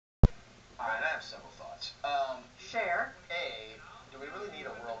have several thoughts. Share. A, do we really need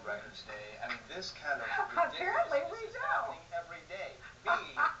a World Records Day? I mean, this kind of Apparently we is do. happening every day. B,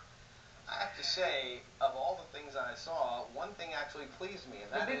 I have to say, of all the things I saw, one thing actually pleased me,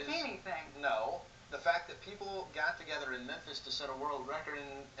 and that the is... bikini thing. No. The fact that people got together in Memphis to set a world record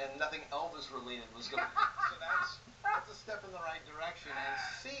and nothing Elvis related was going to So that's a step in the right direction. And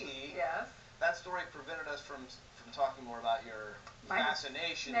C, yes, that story prevented us from talking more about your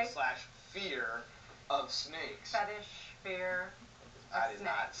fascination / fear of snakes. Fetish, fear. I did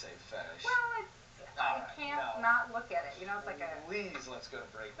not say fetish. Well, I can't not look at it. You know, it's like a... Please, let's go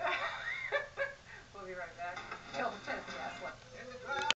to break now. We'll be right back. Kill the tits, yes.